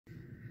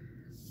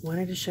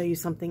wanted to show you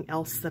something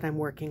else that I'm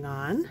working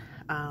on.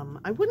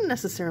 I wouldn't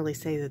necessarily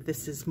say that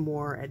this is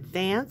more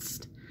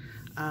advanced.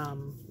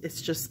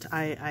 It's just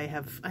I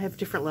have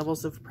different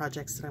levels of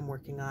projects that I'm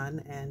working on,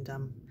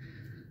 and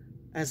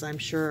as I'm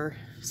sure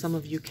some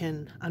of you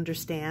can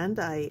understand,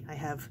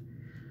 I'll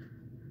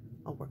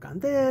work on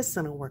this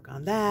and I'll work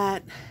on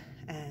that,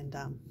 and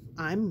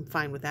I'm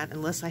fine with that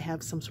unless I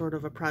have some sort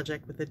of a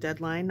project with a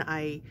deadline.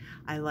 I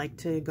like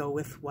to go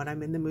with what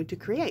I'm in the mood to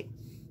create.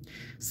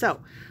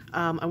 So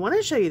I wanted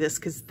to show you this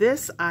because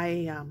this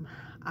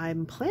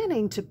I'm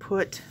planning to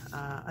put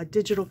a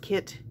digital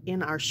kit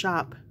in our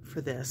shop for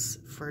this,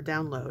 for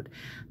download.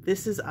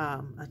 This is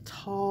a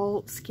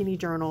tall, skinny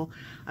journal.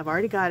 I've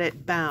already got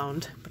it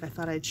bound, but I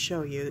thought I'd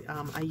show you.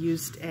 I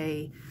used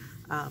a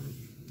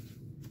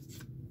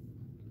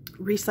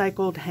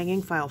recycled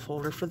hanging file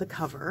folder for the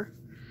cover,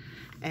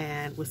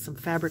 and with some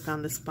fabric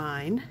on the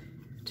spine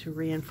to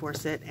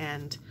reinforce it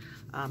and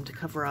to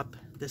cover up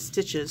the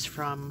stitches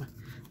from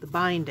the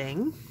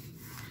binding.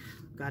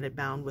 Got it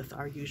bound with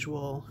our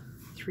usual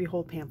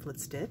 3-hole pamphlet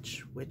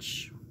stitch,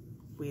 which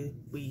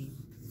we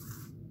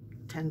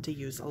tend to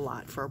use a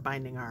lot for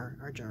binding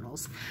our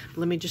journals. But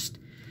let me just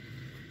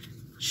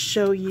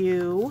show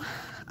you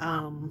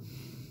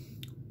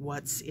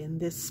what's in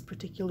this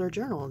particular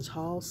journal. It's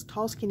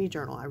tall skinny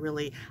journal.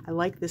 I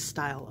like this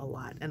style a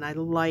lot, and I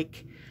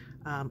like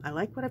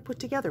what I put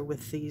together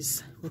with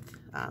these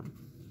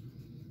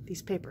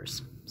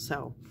papers.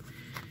 So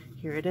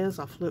here it is.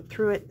 I'll flip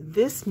through it.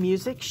 This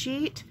music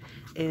sheet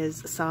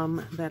is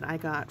some that I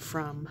got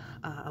from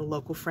a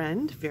local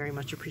friend, very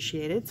much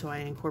appreciated, so I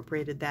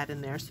incorporated that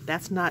in there. So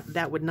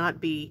that would not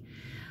be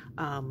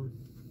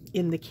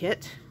in the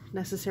kit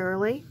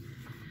necessarily.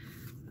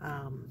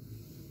 I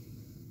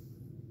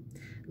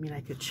mean,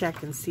 I could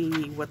check and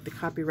see what the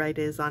copyright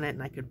is on it,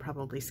 and I could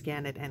probably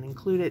scan it and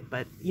include it,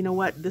 but you know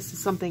what? This is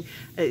something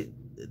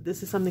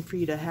for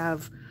you to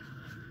have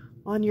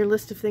on your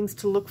list of things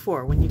to look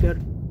for when you go to,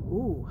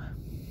 ooh,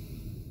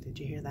 did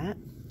you hear that?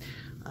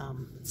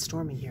 It's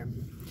storming here.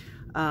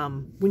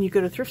 When you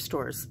go to thrift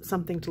stores,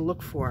 something to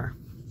look for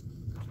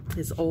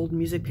is old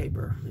music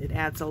paper. It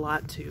adds a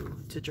lot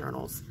to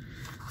journals.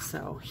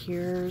 So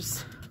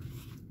here's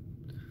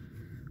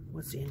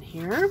what's in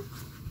here.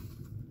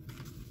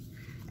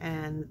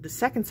 And the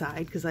second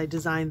side, because I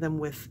designed them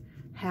with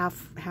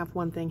half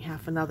one thing,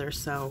 half another,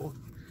 so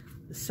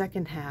the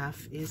second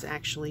half is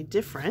actually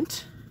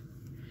different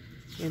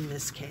in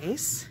this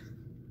case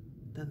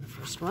than the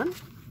first one.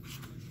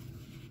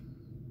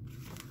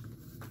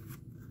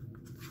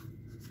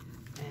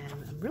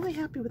 And I'm really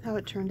happy with how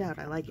it turned out.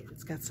 I like it.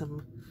 It's got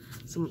some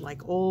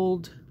like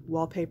old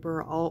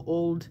wallpaper, all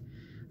old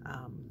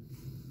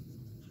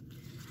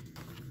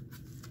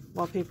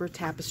wallpaper,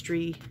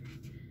 tapestry,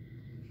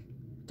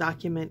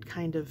 document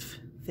kind of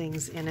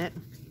things in it.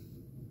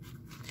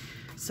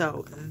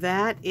 So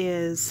that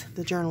is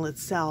the journal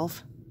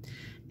itself.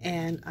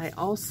 And I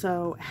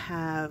also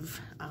have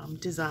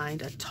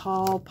designed a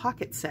tall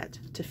pocket set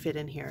to fit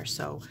in here.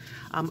 So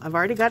I've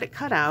already got it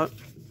cut out.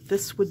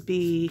 This would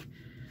be,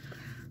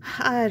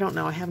 I don't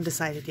know, I haven't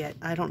decided yet.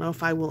 I don't know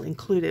if I will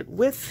include it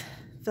with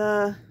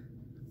the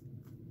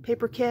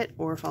paper kit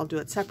or if I'll do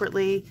it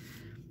separately.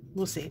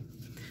 We'll see.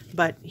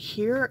 But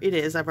here it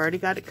is. I've already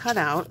got it cut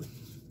out.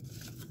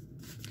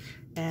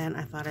 And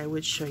I thought I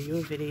would show you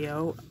a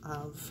video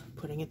of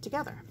putting it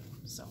together.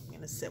 So I'm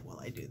going to sit while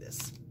I do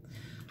this.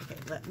 Okay,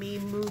 let me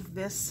move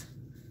this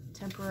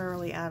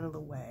temporarily out of the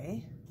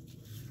way.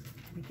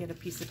 Let me get a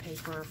piece of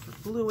paper for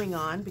gluing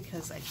on,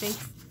 because I think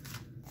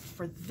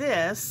for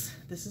this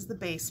is the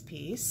base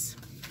piece.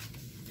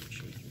 Make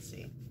sure you can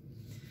see.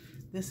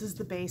 This is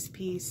the base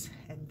piece,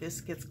 and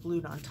this gets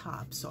glued on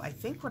top. So I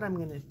think what I'm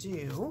going to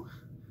do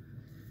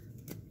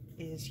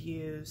is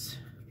use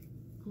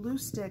glue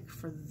stick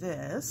for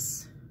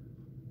this.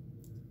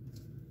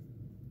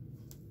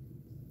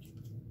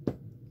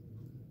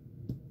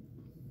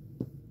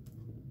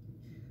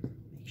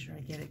 Make sure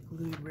I get it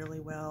glued really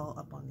well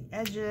up on the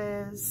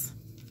edges.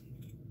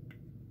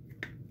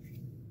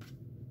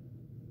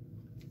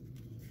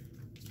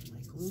 My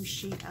glue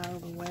sheet out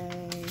of the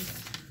way.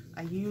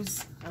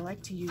 I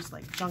like to use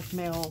like junk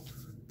mail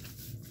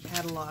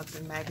catalogs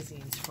and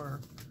magazines for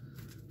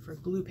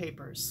glue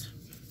papers.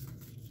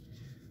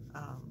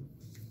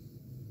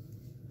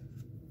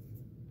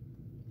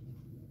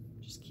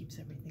 Just keeps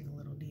everything a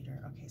little neater.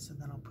 Okay, so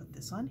then I'll put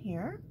this on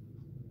here.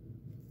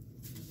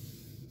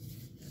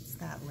 That's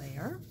that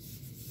layer.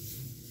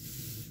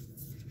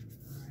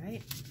 All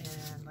right,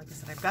 and like I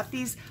said, I've got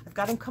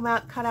them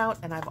cut out,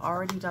 and I've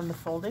already done the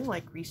folding,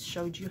 like Reese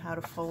showed you how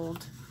to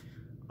fold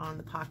on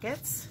the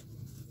pockets.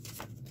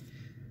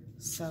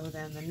 So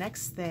then the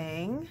next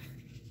thing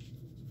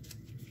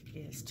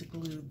is to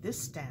glue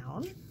this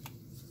down.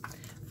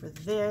 For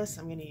this,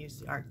 I'm going to use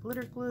the art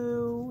glitter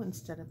glue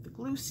instead of the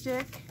glue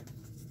stick.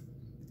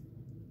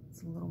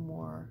 It's a little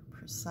more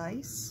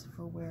precise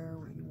for where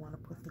you want to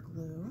put the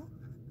glue.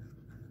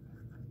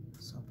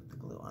 So I'll put the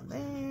glue on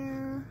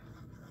there,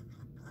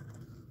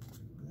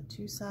 on the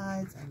two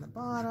sides and the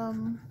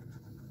bottom.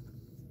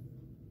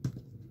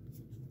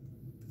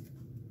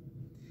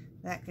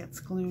 That gets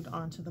glued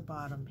onto the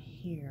bottom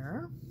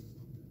here.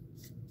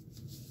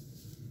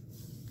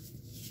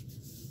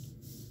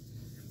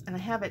 And I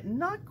have it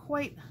not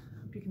quite,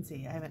 hope you can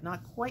see, I have it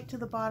not quite to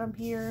the bottom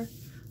here.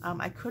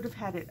 I could have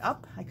had it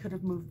up. I could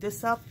have moved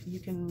this up. You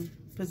can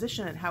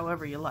position it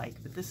however you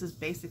like, but this is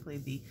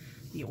basically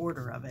the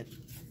order of it.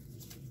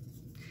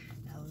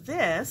 Now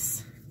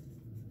this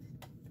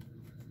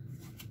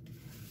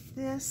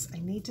I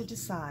need to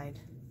decide.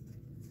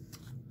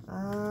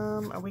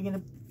 Are we going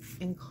to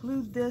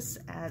include this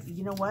as,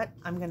 you know what?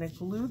 I'm going to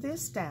glue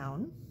this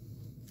down,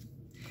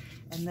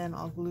 and then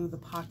I'll glue the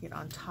pocket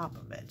on top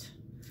of it.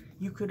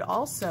 You could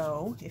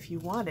also, if you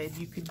wanted,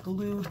 you could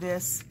glue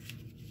this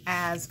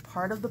as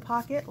part of the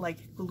pocket,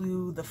 like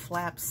glue the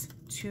flaps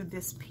to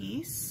this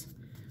piece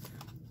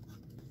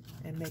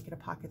and make it a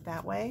pocket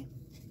that way.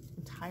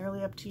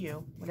 Entirely up to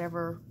you,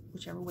 whichever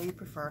way you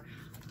prefer.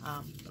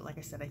 But like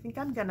I said, I think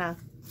I'm gonna,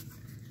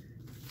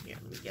 here,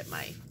 let me get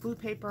my glue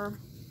paper.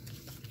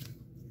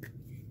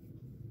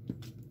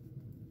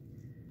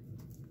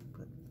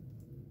 Put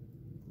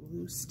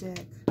glue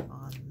stick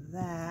on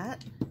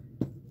that.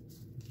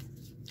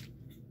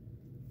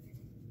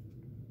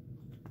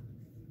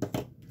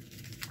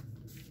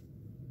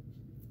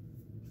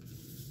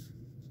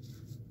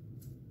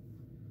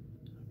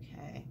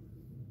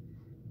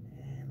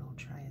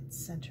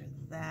 Center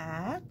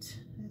that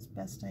as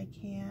best I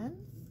can.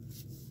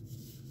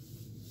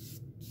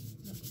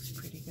 That looks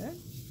pretty good.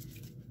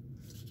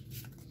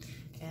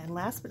 And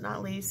last but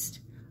not least,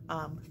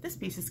 this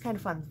piece is kind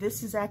of fun.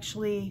 This is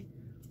actually,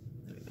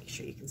 let me make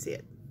sure you can see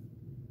it.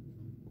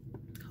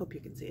 Hope you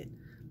can see it.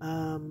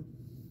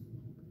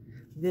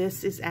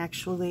 This is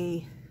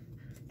actually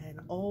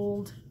an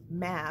old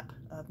map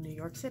of New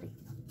York City,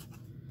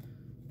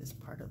 this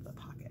part of the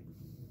pocket.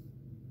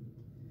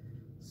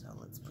 So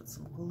let's put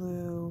some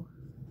glue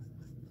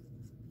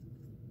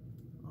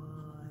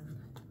on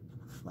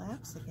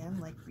flaps again,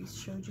 like Reese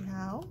showed you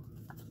how.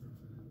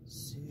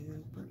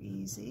 Super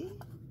easy.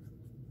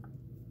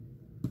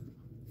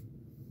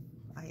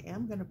 I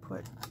am going to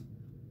put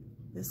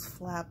this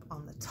flap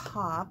on the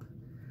top.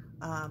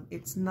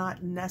 It's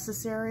not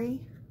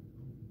necessary.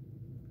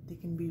 They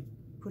can be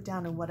put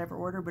down in whatever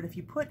order, but if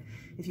you put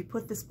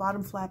this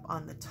bottom flap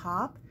on the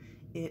top,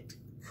 it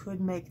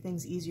could make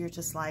things easier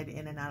to slide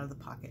in and out of the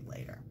pocket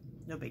later.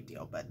 No big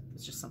deal, but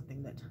it's just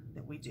something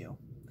that we do.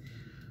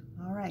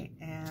 All right,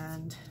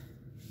 and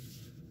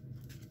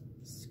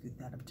scoot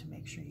that up to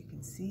make sure you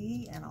can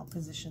see, and I'll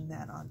position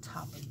that on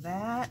top of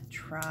that.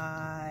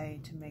 Try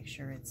to make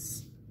sure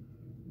it's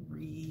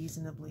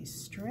reasonably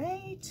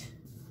straight.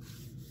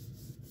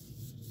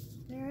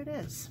 There it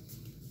is.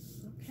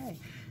 Okay,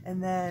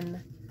 and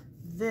then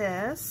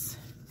this,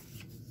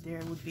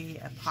 there would be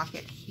a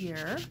pocket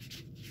here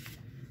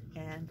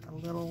and a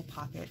little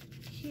pocket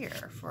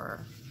here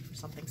for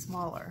something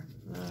smaller.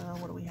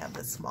 What do we have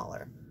that's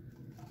smaller?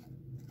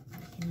 I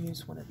can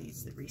use one of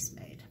these that Reese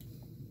made.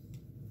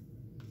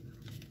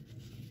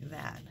 Like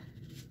that.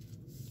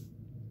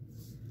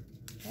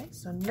 Okay,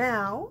 so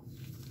now,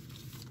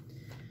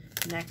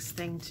 next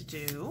thing to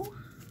do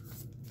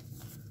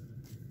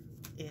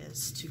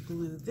is to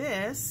glue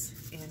this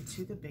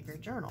into the bigger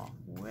journal.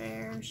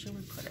 Where should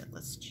we put it?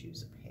 Let's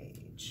choose a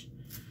page.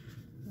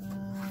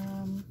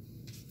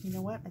 You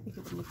know what? I think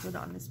it would look good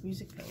on this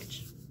music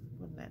page,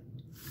 wouldn't it?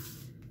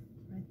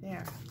 Right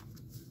there.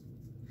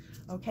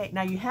 Okay,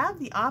 now you have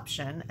the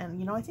option, and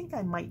you know, I think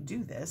I might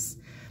do this.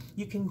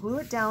 You can glue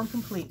it down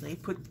completely,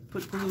 put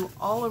glue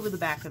all over the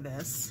back of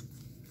this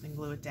and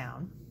glue it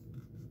down.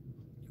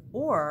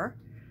 Or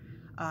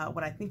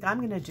what I think I'm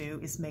going to do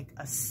is make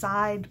a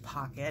side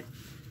pocket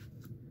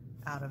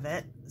out of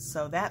it.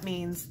 So that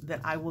means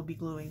that I will be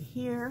gluing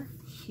here,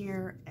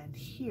 here, and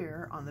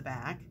here on the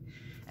back,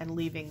 and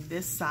leaving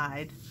this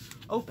side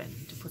open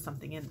to put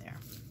something in there.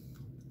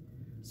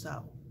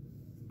 So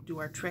do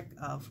our trick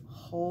of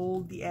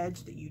hold the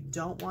edge that you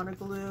don't want to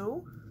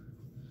glue.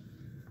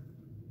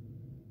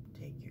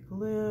 Take your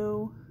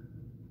glue,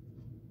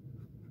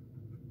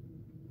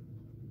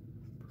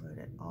 put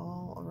it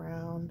all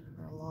around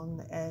or along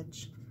the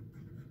edge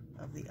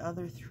of the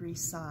other three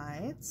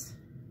sides.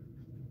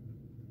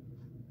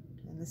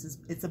 And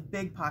it's a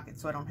big pocket,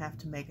 so I don't have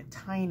to make a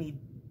tiny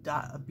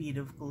a bead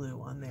of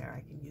glue on there.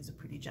 I can use a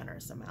pretty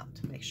generous amount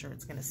to make sure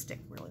it's going to stick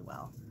really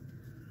well.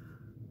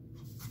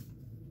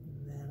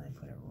 And then I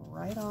put it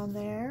right on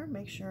there,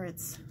 make sure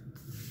it's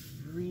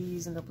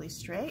reasonably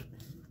straight.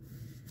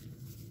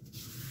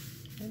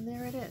 And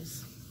there it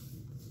is.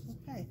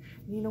 Okay,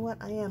 and you know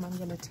what I'm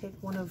going to take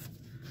one of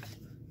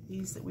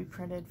these that we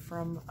printed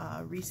from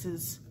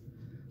Reese's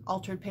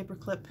altered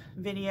paperclip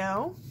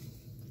video,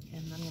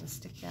 and I'm going to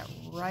stick that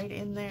right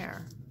in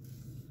there.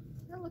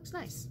 That looks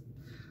nice.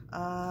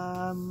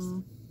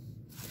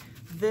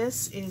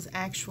 This is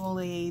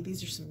actually,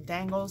 these are some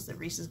dangles that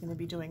Reese is going to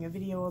be doing a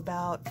video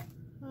about.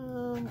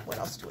 What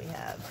else do we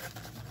have?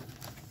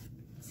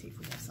 Let's see if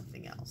we have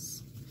something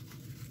else.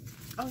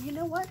 Oh, you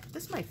know what?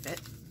 This might fit.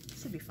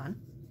 This would be fun.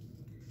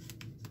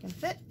 Can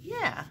fit?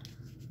 Yeah.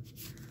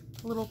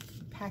 A little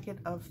packet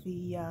of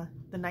the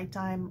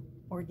nighttime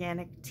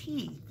organic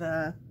tea.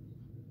 I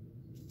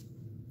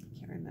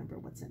can't remember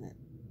what's in it.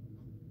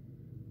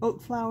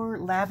 Oat flower,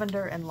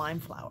 lavender, and lime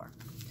flower.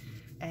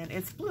 And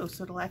it's blue,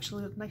 so it'll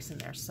actually look nice in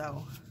there.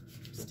 So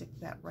stick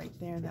that right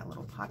there in that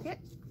little pocket.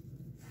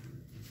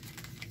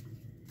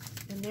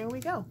 And there we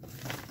go.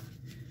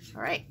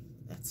 All right,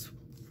 that's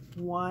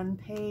one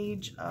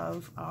page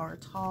of our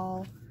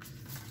tall,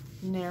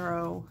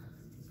 narrow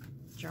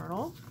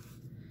journal,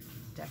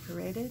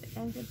 decorated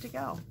and good to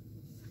go.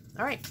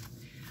 All right,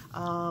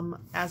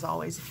 as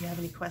always, if you have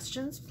any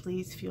questions,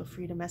 please feel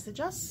free to message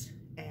us.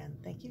 And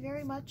thank you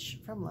very much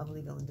from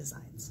Lovely Villain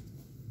Designs.